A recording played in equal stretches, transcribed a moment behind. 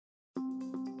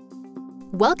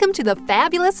Welcome to the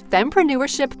Fabulous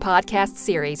Fempreneurship podcast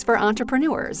series for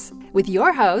entrepreneurs with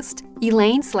your host,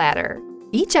 Elaine Slatter.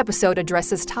 Each episode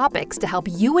addresses topics to help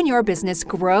you and your business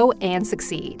grow and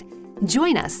succeed.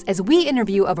 Join us as we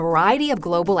interview a variety of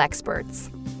global experts.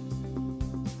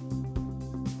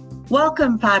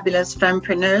 Welcome, fabulous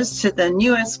fempreneurs, to the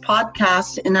newest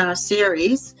podcast in our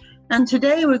series. And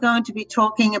today we're going to be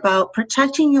talking about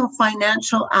protecting your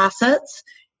financial assets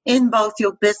in both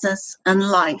your business and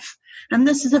life. And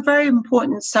this is a very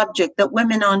important subject that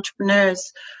women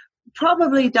entrepreneurs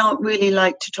probably don't really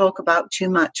like to talk about too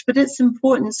much, but it's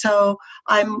important. So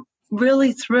I'm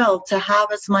really thrilled to have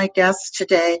as my guest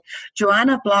today,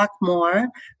 Joanna Blackmore,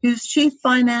 who's Chief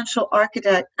Financial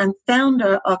Architect and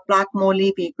founder of Blackmore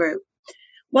Levy Group.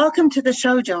 Welcome to the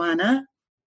show, Joanna.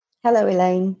 Hello,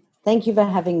 Elaine. Thank you for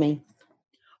having me.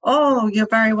 Oh, you're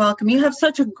very welcome. You have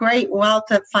such a great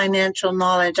wealth of financial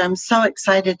knowledge. I'm so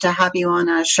excited to have you on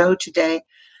our show today.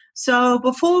 So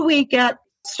before we get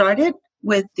started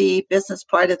with the business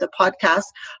part of the podcast,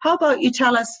 how about you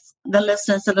tell us, the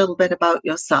listeners, a little bit about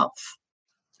yourself?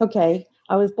 Okay.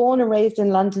 I was born and raised in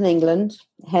London, England,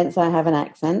 hence I have an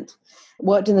accent.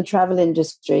 Worked in the travel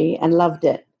industry and loved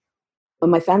it. When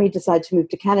my family decided to move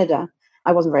to Canada,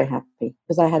 I wasn't very happy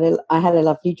because I had a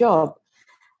lovely job.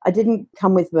 I didn't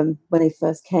come with them when they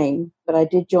first came, but I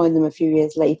did join them a few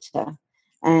years later.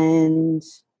 And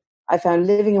I found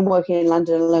living and working in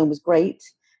London alone was great,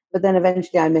 but then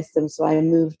eventually I missed them. So I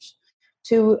moved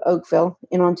to Oakville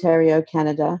in Ontario,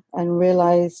 Canada, and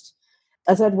realized,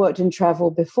 as I'd worked in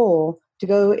travel before,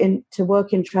 to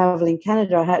work in travel in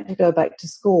Canada, I had to go back to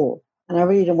school. And I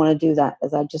really didn't want to do that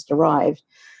as I just arrived.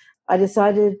 I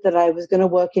decided that I was going to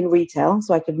work in retail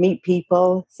so I could meet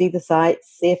people, see the sights,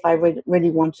 see if I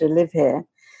really wanted to live here.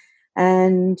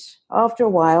 And after a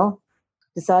while,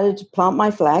 decided to plant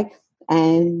my flag,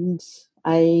 and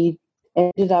I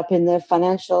ended up in the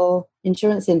financial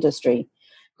insurance industry.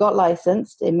 Got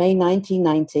licensed in May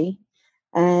 1990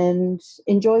 and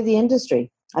enjoyed the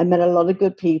industry. I met a lot of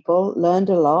good people, learned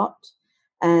a lot.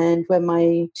 And when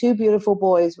my two beautiful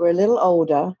boys were a little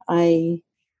older, I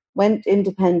went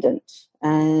independent,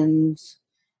 and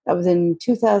that was in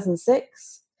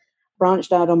 2006,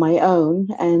 branched out on my own,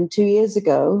 and 2 years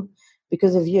ago,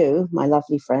 because of you, my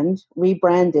lovely friend,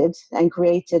 rebranded and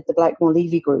created the Blackmore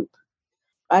Levy Group.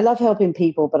 I love helping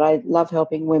people, but I love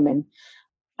helping women.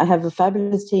 I have a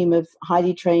fabulous team of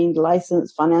highly trained,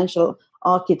 licensed financial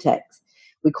architects.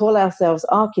 We call ourselves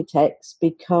architects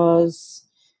because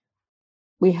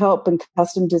we help and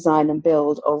custom design and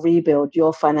build or rebuild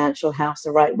your financial house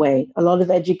the right way. A lot of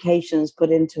education is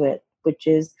put into it, which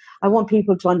is, I want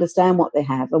people to understand what they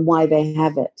have and why they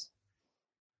have it.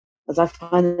 As I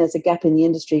find there's a gap in the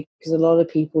industry because a lot of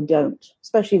people don't,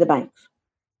 especially the banks.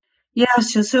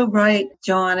 Yes, you're so right,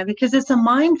 Joanna, because it's a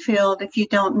minefield if you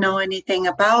don't know anything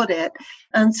about it.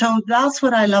 And so that's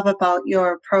what I love about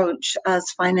your approach as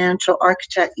financial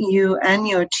architect, you and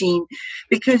your team,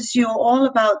 because you're all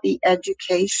about the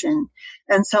education.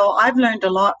 And so I've learned a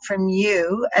lot from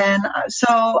you. And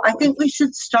so I think we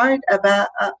should start about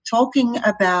talking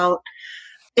about,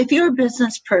 if you're a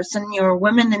business person, you're a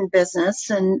woman in business,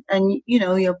 and you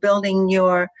know, you're building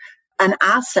an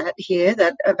asset here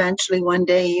that eventually one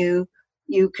day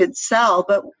you could sell.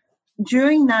 But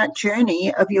during that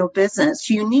journey of your business,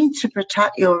 you need to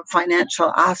protect your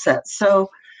financial assets.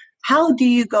 So how do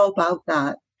you go about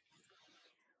that?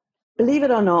 Believe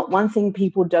it or not, one thing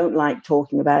people don't like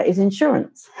talking about is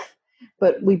insurance.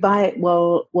 But we'll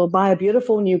buy a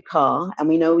beautiful new car, and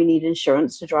we know we need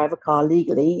insurance to drive a car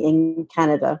legally in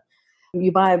Canada.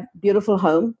 You buy a beautiful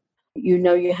home, you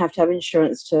know you have to have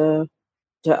insurance to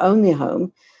own the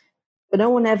home, but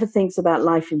no one ever thinks about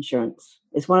life insurance.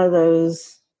 It's one of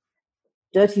those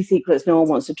dirty secrets no one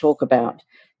wants to talk about.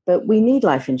 But we need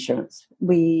life insurance.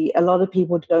 A lot of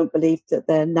people don't believe that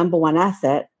their number one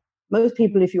asset, most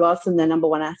people, if you ask them their number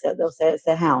one asset, they'll say it's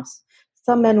their house.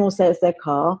 Some men will say it's their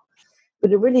car,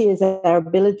 but it really is our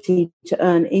ability to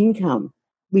earn income.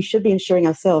 We should be insuring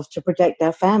ourselves to protect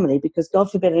our family, because God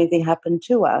forbid anything happened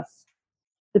to us,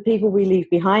 the people we leave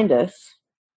behind us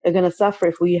are going to suffer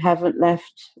if we haven't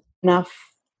left enough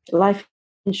life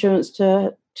insurance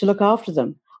to look after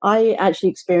them. I actually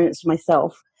experienced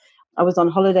myself. I was on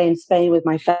holiday in Spain with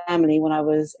my family when I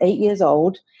was 8 years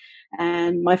old,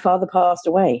 and my father passed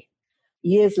away.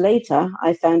 Years later,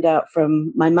 I found out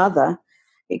from my mother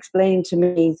explaining to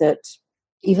me that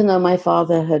even though my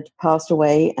father had passed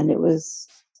away and it was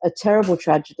a terrible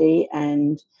tragedy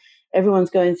and everyone's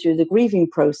going through the grieving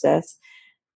process,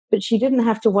 but she didn't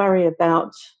have to worry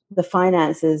about the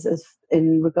finances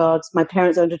in regards, my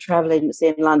parents owned a travel agency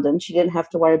in London. She didn't have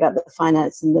to worry about the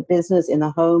finance in the business, in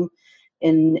the home,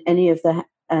 in any of the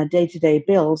day-to-day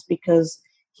bills, because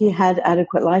he had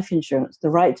adequate life insurance, the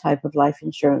right type of life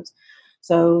insurance.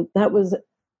 So that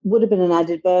would have been an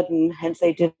added burden, hence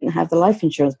they didn't have the life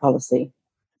insurance policy.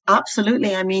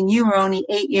 Absolutely. I mean, you were only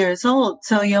 8 years old,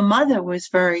 so your mother was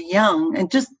very young.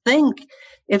 And just think,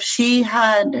 if she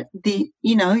had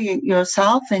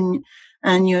yourself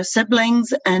and your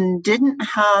siblings and didn't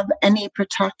have any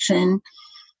protection,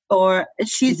 or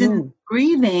she's in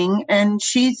grieving and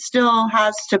she still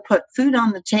has to put food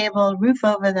on the table, roof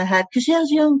over the head, because she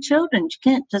has young children. She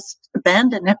can't just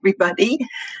abandon everybody.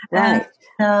 Right.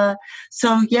 And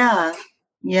so, yeah.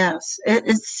 Yes, it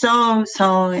is so,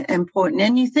 so important.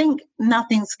 And you think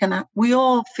we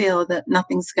all feel that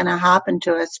nothing's going to happen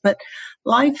to us, but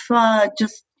life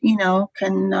just,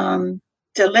 can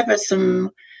deliver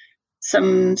some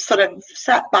sort of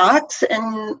setbacks.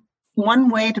 And one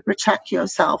way to protect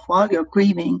yourself while you're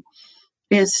grieving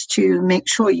is to make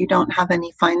sure you don't have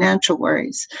any financial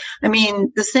worries. I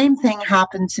mean, the same thing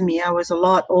happened to me. I was a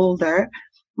lot older.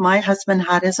 My husband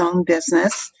had his own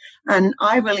business, and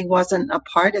I really wasn't a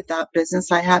part of that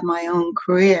business. I had my own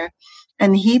career,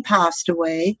 and he passed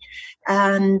away.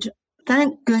 And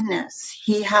thank goodness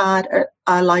he had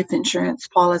a life insurance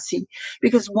policy,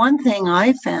 because one thing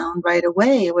I found right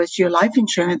away was your life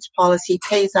insurance policy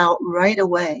pays out right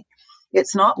away.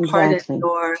 It's not part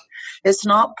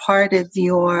of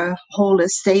your whole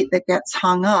estate that gets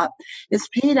hung up. It's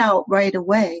paid out right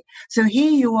away. So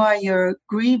here you are, you're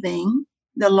grieving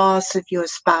the loss of your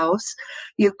spouse.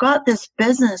 You've got this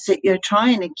business that you're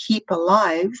trying to keep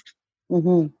alive,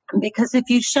 because if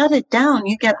you shut it down,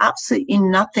 you get absolutely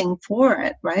nothing for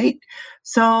it, right?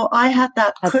 So I had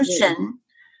that cushion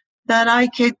that I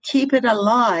could keep it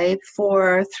alive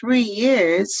for 3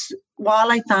 years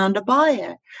while I found a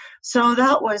buyer. So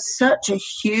that was such a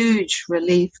huge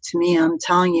relief to me. I'm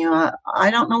telling you,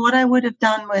 I don't know what I would have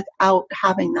done without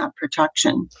having that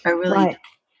protection. I really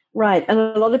Right. And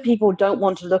a lot of people don't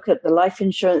want to look at the life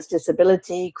insurance,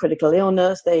 disability, critical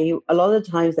illness. A lot of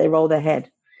the times they roll their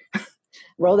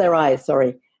eyes,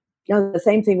 sorry. The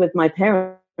same thing with my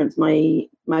parents.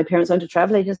 My parents owned a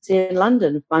travel agency in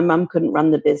London. My mum couldn't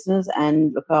run the business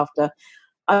and look after.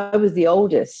 I was the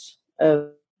oldest of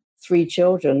 3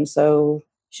 children, so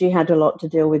she had a lot to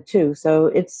deal with too. So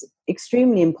it's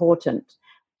extremely important.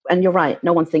 And you're right,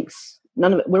 we're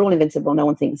all invincible. No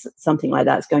one thinks something like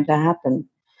that's going to happen.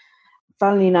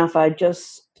 Funnily enough, I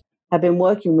just have been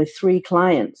working with 3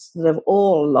 clients that have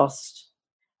all lost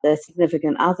their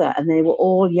significant other, and they were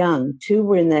all young. 2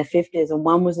 were in their 50s and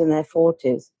 1 was in their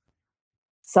 40s.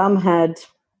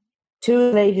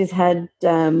 2 ladies had,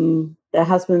 their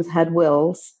husbands had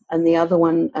wills, and the other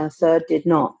one, a third, did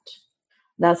not.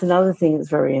 That's another thing that's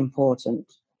very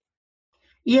important.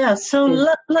 Yeah,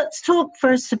 so let's talk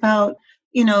first about,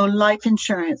 life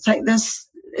insurance. Like this,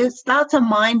 that's a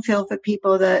minefield for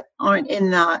people that aren't in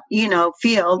that,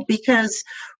 field, because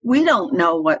we don't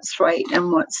know what's right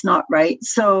and what's not right.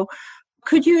 So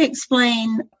could you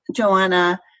explain,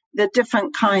 Joanna, the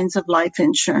different kinds of life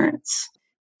insurance?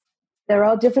 There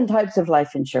are different types of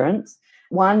life insurance.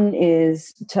 One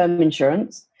is term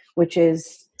insurance, which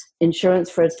is insurance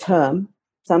for a term.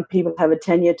 Some people have a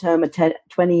 10-year term, a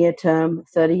 20-year term,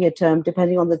 30-year term,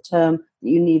 depending on the term that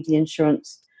you need the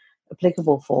insurance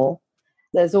applicable for.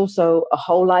 There's also a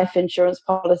whole life insurance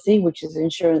policy, which is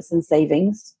insurance and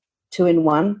savings, 2 in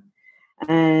 1.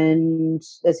 And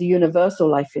there's a universal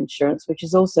life insurance, which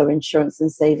is also insurance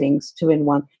and savings, 2 in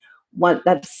 1.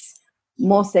 That's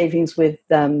more savings with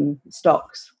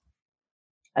stocks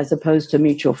as opposed to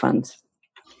mutual funds.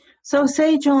 So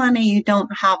say, Joanna, you don't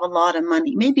have a lot of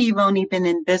money. Maybe you've only been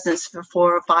in business for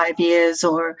 4 or 5 years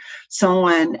or so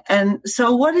on. And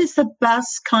so what is the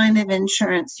best kind of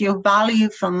insurance, your value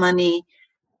for money,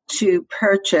 to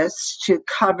purchase to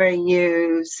cover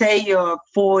you? Say you're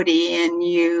 40 and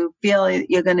you feel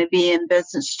you're going to be in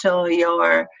business till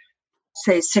you're,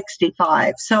 say,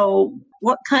 65. So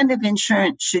what kind of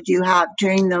insurance should you have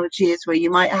during those years where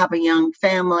you might have a young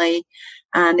family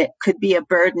and it could be a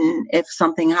burden if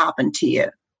something happened to you?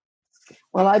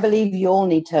 Well, I believe you all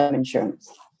need term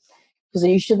insurance, because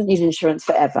you shouldn't need insurance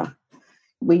forever.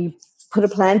 We put a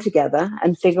plan together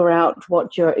and figure out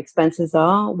what your expenses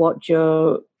are,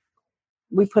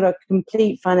 we put a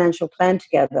complete financial plan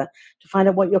together to find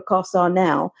out what your costs are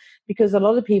now, because a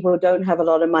lot of people don't have a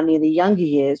lot of money in the younger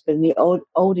years, but in the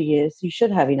older years, you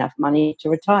should have enough money to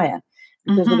retire,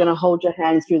 because we're going to hold your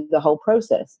hand through the whole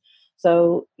process.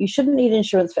 So you shouldn't need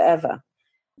insurance forever.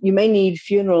 You may need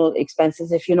funeral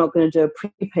expenses if you're not going to do a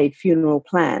prepaid funeral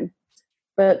plan.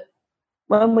 But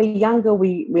when we're younger,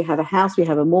 we have a house, we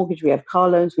have a mortgage, we have car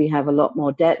loans, we have a lot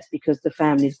more debts because the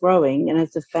family's growing. And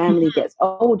as the family gets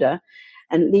older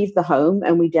and leaves the home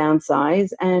and we downsize,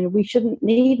 and we shouldn't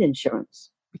need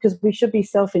insurance because we should be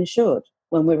self-insured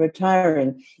when we're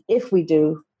retiring if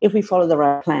we follow the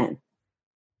right plan.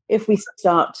 If we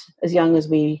start as young as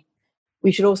we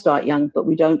should all start young, but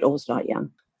we don't all start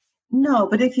young. No,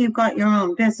 but if you've got your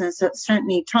own business, it's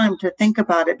certainly time to think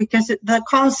about it because the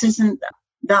cost isn't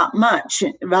that much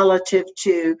relative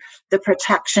to the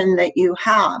protection that you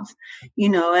have,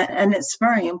 and it's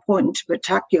very important to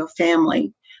protect your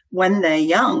family when they're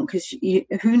young because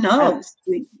who knows?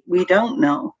 We don't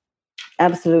know.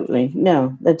 Absolutely.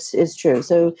 No, it's true.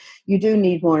 So you do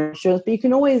need more insurance, but you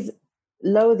can always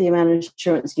lower the amount of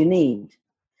insurance you need.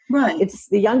 Right. It's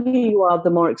the younger you are, the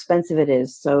more expensive it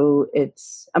is. So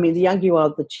the younger you are,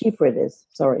 the cheaper it is.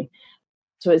 Sorry.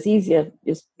 So it's easier.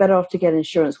 It's better off to get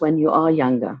insurance when you are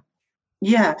younger.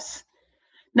 Yes.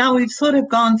 Now we've sort of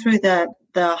gone through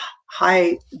the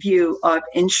high view of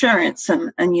insurance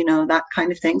and that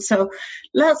kind of thing. So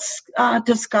let's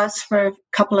discuss for a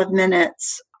couple of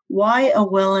minutes why a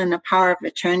will and a power of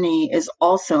attorney is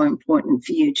also important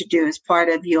for you to do as part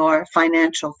of your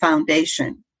financial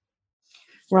foundation.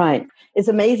 Right. It's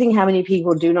amazing how many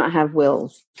people do not have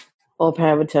wills or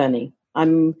power of attorney.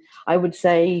 I would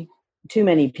say too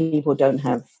many people don't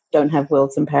have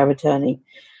wills and power of attorney.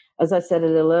 As I said a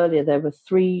little earlier, there were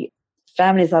 3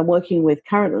 families I'm working with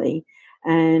currently,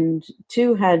 and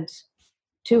two had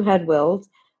wills.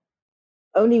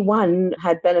 Only one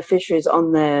had beneficiaries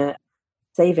on their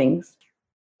savings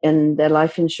and their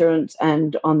life insurance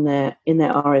and in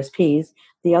their RSPs.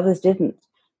 The others didn't.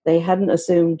 They hadn't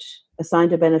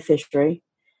assigned a beneficiary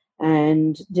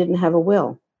and didn't have a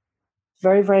will.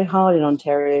 Very, very hard in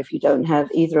Ontario if you don't have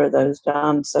either of those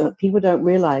done. So people don't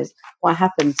realize what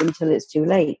happens until it's too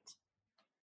late.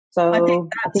 So I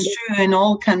think that's true in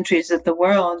all countries of the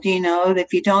world,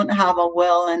 if you don't have a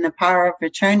will and the power of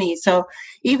attorney. So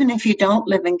even if you don't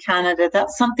live in Canada,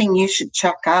 that's something you should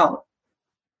check out.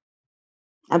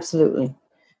 Absolutely.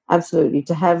 Absolutely.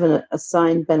 To have an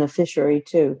assigned beneficiary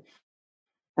too,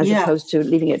 as opposed to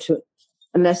leaving it to,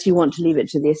 unless you want to leave it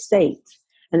to the estate.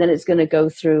 And then it's going to go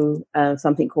through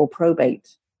something called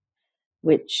probate,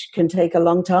 which can take a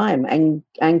long time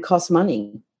and cost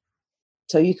money.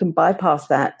 So you can bypass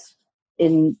that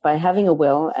by having a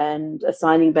will and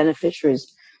assigning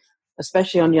beneficiaries,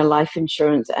 especially on your life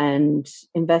insurance and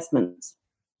investments.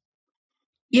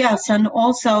 Yes, and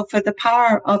also for the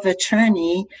power of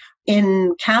attorney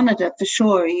in Canada, for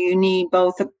sure, you need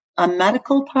both a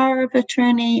medical power of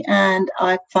attorney and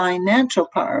a financial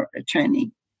power of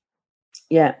attorney.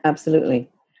 Yeah, absolutely.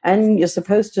 And you're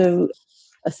supposed to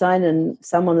assign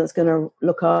someone that's going to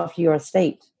look after your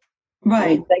estate.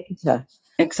 Right.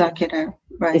 Executor.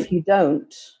 Right. If you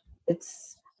don't,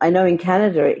 I know in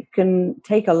Canada, it can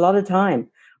take a lot of time.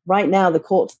 Right now, the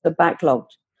courts are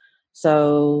backlogged.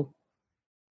 So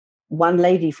one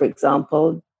lady, for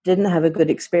example, didn't have a good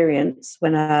experience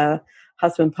when her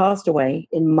husband passed away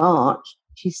in March.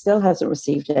 She still hasn't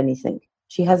received anything.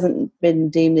 She hasn't been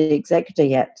deemed the executor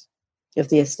yet of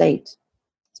the estate.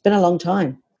 It's been a long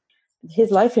time.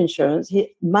 His life insurance,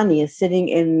 money is sitting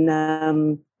in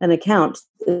an account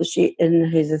in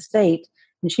his estate,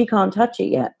 and she can't touch it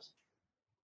yet,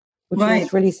 which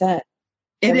is really sad.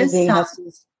 Everything has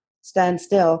to stand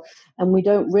still, and we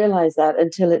don't realize that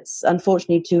until it's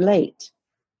unfortunately too late.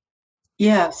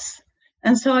 Yes.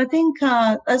 And so I think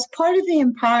as part of the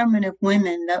empowerment of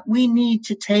women, that we need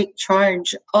to take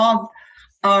charge of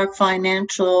our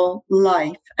financial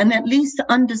life and at least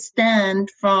understand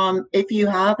from, if you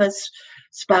have a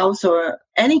spouse or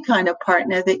any kind of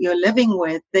partner that you're living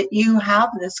with, that you have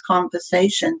this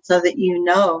conversation so that you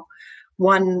know,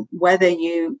 one, whether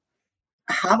you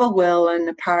have a will and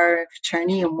the power of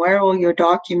attorney and where all your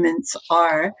documents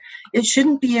are. It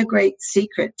shouldn't be a great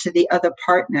secret to the other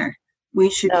partner. We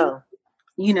should,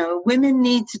 women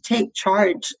need to take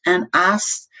charge and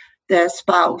ask their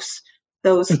spouse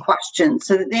those questions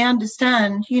so that they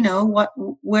understand,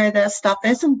 where their stuff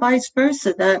is, and vice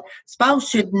versa. The spouse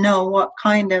should know what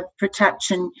kind of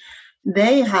protection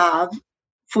they have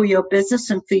for your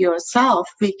business and for yourself,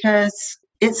 because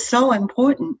it's so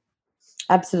important.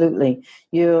 Absolutely.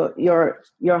 You're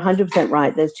 100%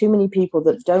 right. There's too many people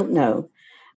that don't know.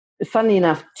 Funnily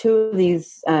enough, 2 of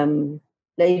these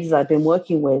ladies I've been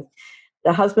working with,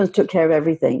 their husbands took care of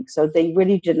everything. So they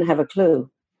really didn't have a clue.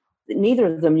 Neither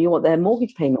of them knew what their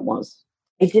mortgage payment was.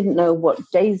 They didn't know what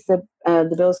days the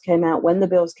bills came out, when the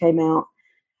bills came out.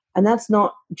 And that's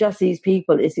not just these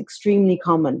people. It's extremely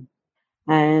common.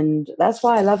 And that's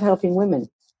why I love helping women.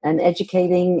 and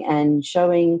educating and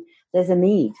showing there's a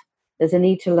need. There's a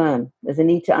need to learn. There's a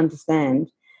need to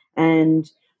understand. And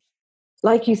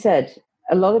like you said,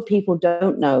 a lot of people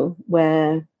don't know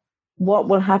what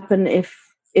will happen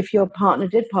if your partner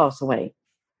did pass away.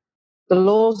 The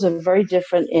laws are very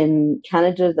different in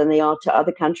Canada than they are to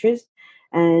other countries.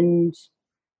 And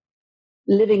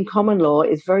living common law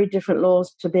is very different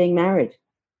laws to being married.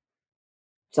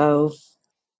 So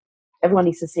everyone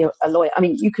needs to see a lawyer. I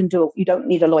mean, you don't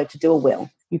need a lawyer to do a will.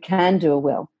 You can do a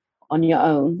will on your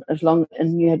own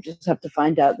and you just have to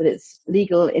find out that it's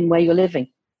legal in where you're living.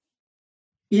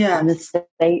 Yeah. In the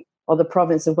state or the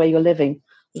province of where you're living.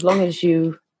 As long as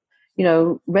you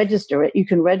register it, you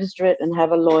can register it and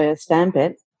have a lawyer stamp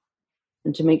it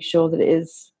and to make sure that it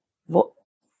is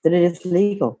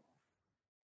legal.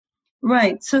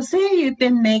 Right. So say you've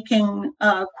been making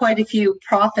quite a few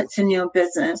profits in your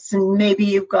business, and maybe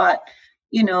you've got,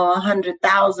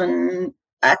 100,000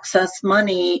 excess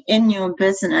money in your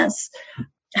business.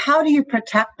 How do you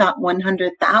protect that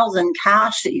 100,000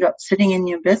 cash that you got sitting in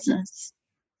your business?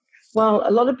 Well,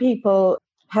 a lot of people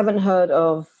haven't heard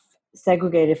of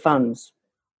segregated funds.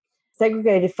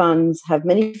 Segregated funds have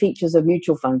many features of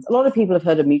mutual funds. A lot of people have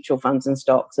heard of mutual funds and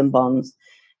stocks and bonds,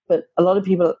 but a lot of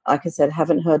people, like I said,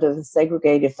 haven't heard of a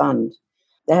segregated fund.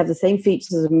 They have the same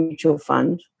features as a mutual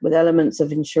fund with elements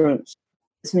of insurance.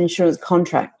 It's an insurance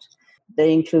contract.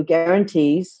 They include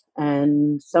guarantees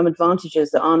and some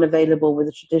advantages that aren't available with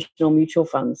the traditional mutual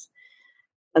funds.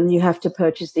 And you have to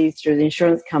purchase these through the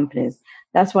insurance companies.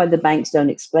 That's why the banks don't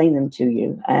explain them to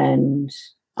you. And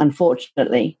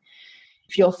unfortunately,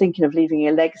 if you're thinking of leaving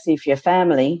a legacy for your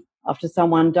family, after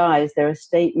someone dies, their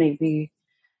estate maybe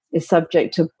is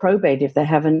subject to probate if they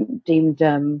haven't deemed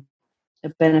a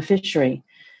beneficiary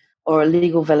or a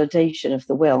legal validation of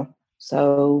the will.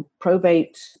 So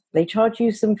probate, they charge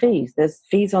you some fees. There's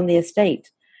fees on the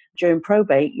estate. During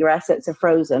probate, your assets are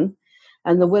frozen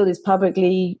and the will is public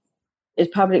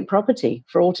property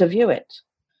for all to view it.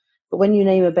 But when you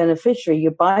name a beneficiary,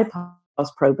 you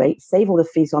bypass probate, save all the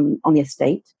fees on the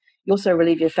estate. You also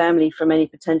relieve your family from any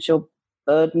potential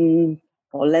burden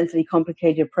or lengthy,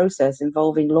 complicated process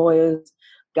involving lawyers,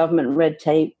 government red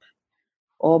tape,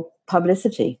 or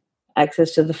publicity,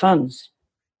 access to the funds.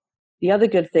 The other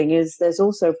good thing is there's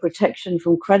also protection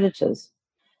from creditors.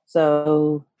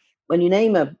 So when you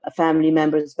name a family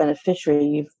member as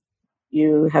beneficiary,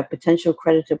 you have potential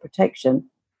creditor protection.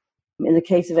 In the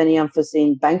case of any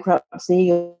unforeseen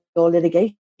bankruptcy or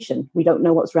litigation, we don't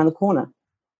know what's around the corner.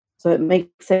 So it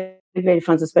makes segregated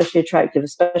funds especially attractive,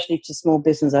 especially to small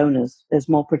business owners. There's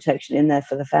more protection in there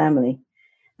for the family.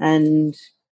 And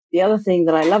the other thing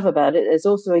that I love about it is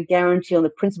also a guarantee on the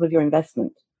principal of your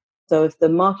investment. So if the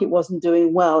market wasn't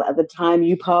doing well at the time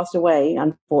you passed away,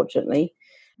 unfortunately,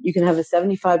 you can have a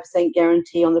 75%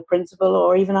 guarantee on the principal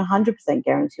or even 100%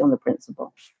 guarantee on the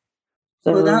principal.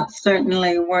 So, well, that's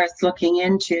certainly worth looking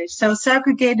into. So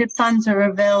segregated funds are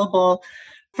available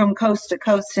from coast to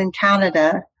coast in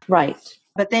Canada. Right.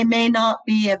 But they may not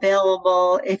be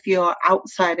available if you're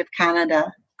outside of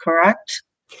Canada, correct?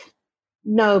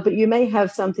 No, but you may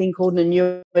have something called an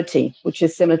annuity, which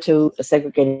is similar to a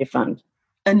segregated fund.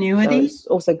 Annuity? So it's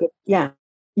also good. Yeah.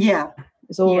 Yeah.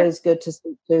 It's always good to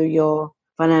speak to your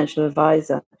financial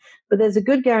advisor. But there's a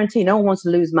good guarantee. No one wants to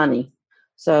lose money.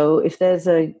 So if there's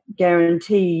a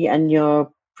guarantee and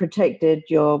you're protected,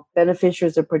 your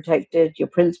beneficiaries are protected, your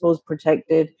principal is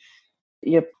protected,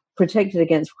 you're protected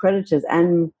against creditors,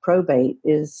 and probate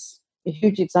is a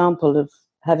huge example of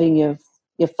having your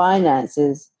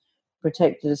finances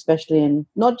protected, especially in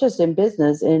not just in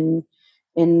business, in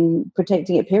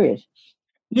protecting it, period.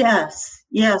 Yes,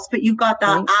 but you've got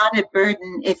that added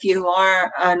burden if you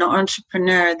are an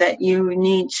entrepreneur that you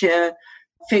need to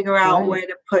figure out where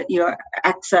to put your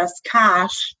excess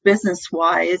cash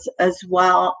business-wise as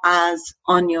well as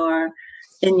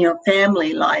in your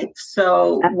family life.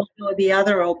 So one or the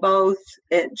other or both,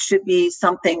 it should be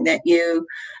something that you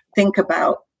think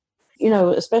about.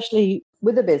 Especially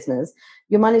with a business,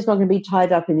 your money's not going to be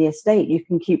tied up in the estate. You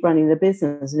can keep running the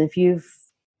business. And if you've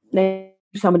named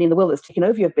somebody in the will that's taken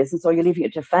over your business, or you're leaving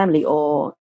it to family,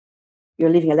 or you're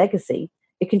leaving a legacy,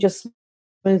 it can just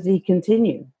smoothly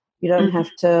continue. You don't have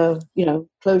to,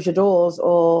 close your doors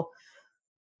or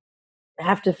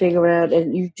have to figure out,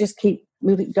 and you just keep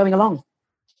going along.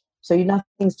 So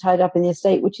nothing's tied up in the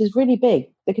estate, which is really big.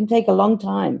 It can take a long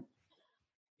time.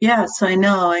 Yes, I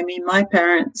know. I mean, my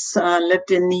parents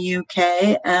lived in the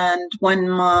UK, and when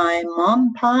my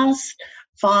mom passed,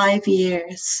 5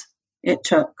 years it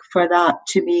took for that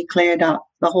to be cleared up,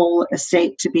 the whole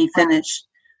estate to be finished.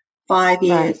 5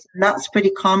 years. Right. That's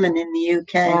pretty common in the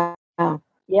UK. Wow.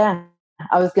 Yeah.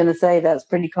 I was going to say that's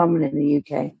pretty common in the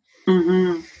UK.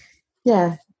 Mm-hmm.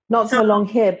 Yeah, not so long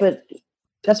here, but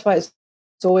that's why it's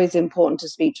always important to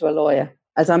speak to a lawyer,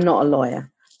 as I'm not a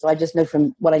lawyer. So I just know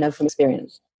from what I know from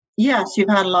experience. Yes, you've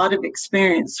had a lot of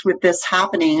experience with this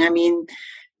happening. I mean,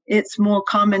 it's more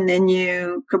common than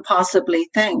you could possibly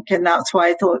think. And that's why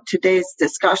I thought today's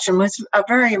discussion was a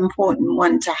very important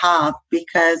one to have,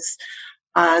 because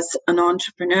as an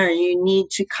entrepreneur, you need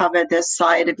to cover this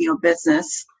side of your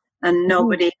business. And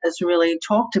nobody has really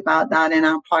talked about that in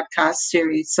our podcast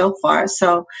series so far.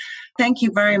 So thank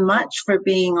you very much for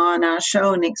being on our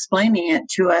show and explaining it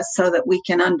to us so that we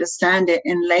can understand it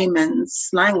in layman's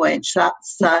language.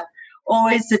 That's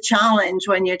always a challenge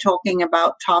when you're talking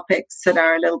about topics that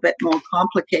are a little bit more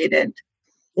complicated.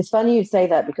 It's funny you say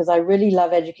that, because I really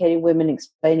love educating women,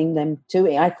 explaining them to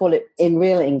me. I call it in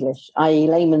real English, i.e.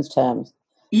 layman's terms.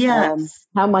 Yes.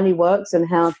 How money works and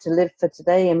how to live for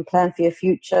today and plan for your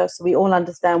future, so we all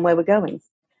understand where we're going.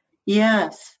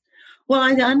 Yes. Well,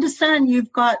 I understand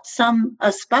you've got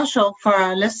a special for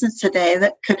our listeners today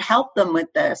that could help them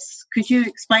with this. Could you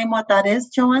explain what that is,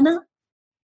 Joanna?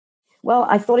 Well,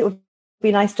 I thought it would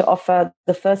be nice to offer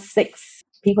the first 6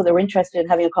 people that were interested in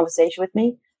having a conversation with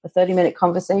me, a 30-minute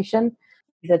conversation,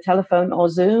 either telephone or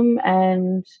Zoom,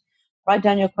 and write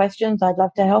down your questions. I'd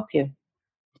love to help you.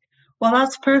 Well,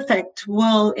 that's perfect.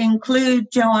 We'll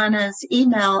include Joanna's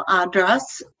email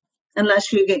address,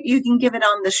 unless you can give it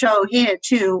on the show here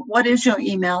too. What is your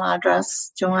email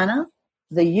address, Joanna?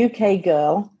 The UK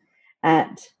Girl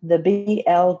at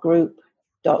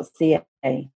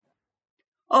theblgroup.ca.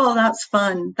 Oh, that's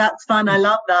fun. That's fun. I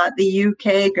love that. The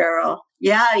UK Girl.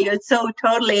 Yeah, you're so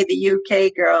totally the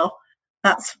UK Girl.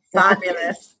 That's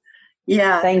fabulous.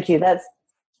 Yeah. Thank you. That's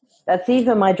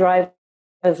even my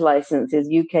driver's license is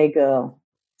UK Girl.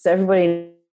 So everybody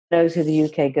knows who the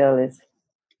UK Girl is.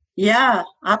 Yeah,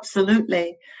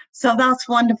 absolutely. So that's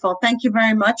wonderful. Thank you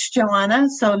very much, Joanna.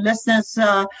 So listeners,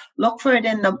 look for it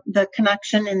in the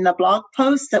connection in the blog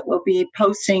post that we'll be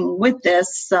posting with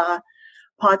this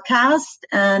podcast.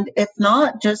 And if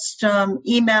not, just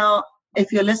email.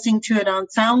 If you're listening to it on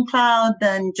SoundCloud,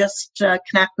 then just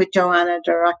connect with Joanna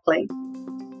directly.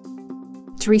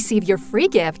 To receive your free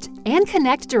gift and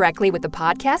connect directly with the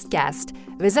podcast guest,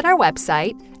 visit our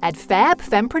website at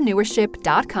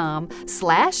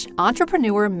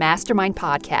fabfempreneurship.com/entrepreneur mastermind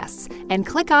podcasts and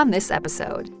click on this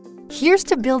episode. Here's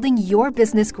to building your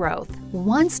business growth,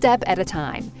 one step at a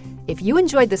time. If you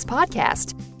enjoyed this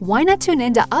podcast, why not tune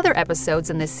in to other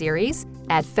episodes in this series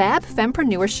at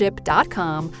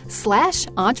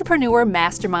fabfempreneurship.com/entrepreneur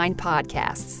mastermind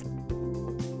podcasts.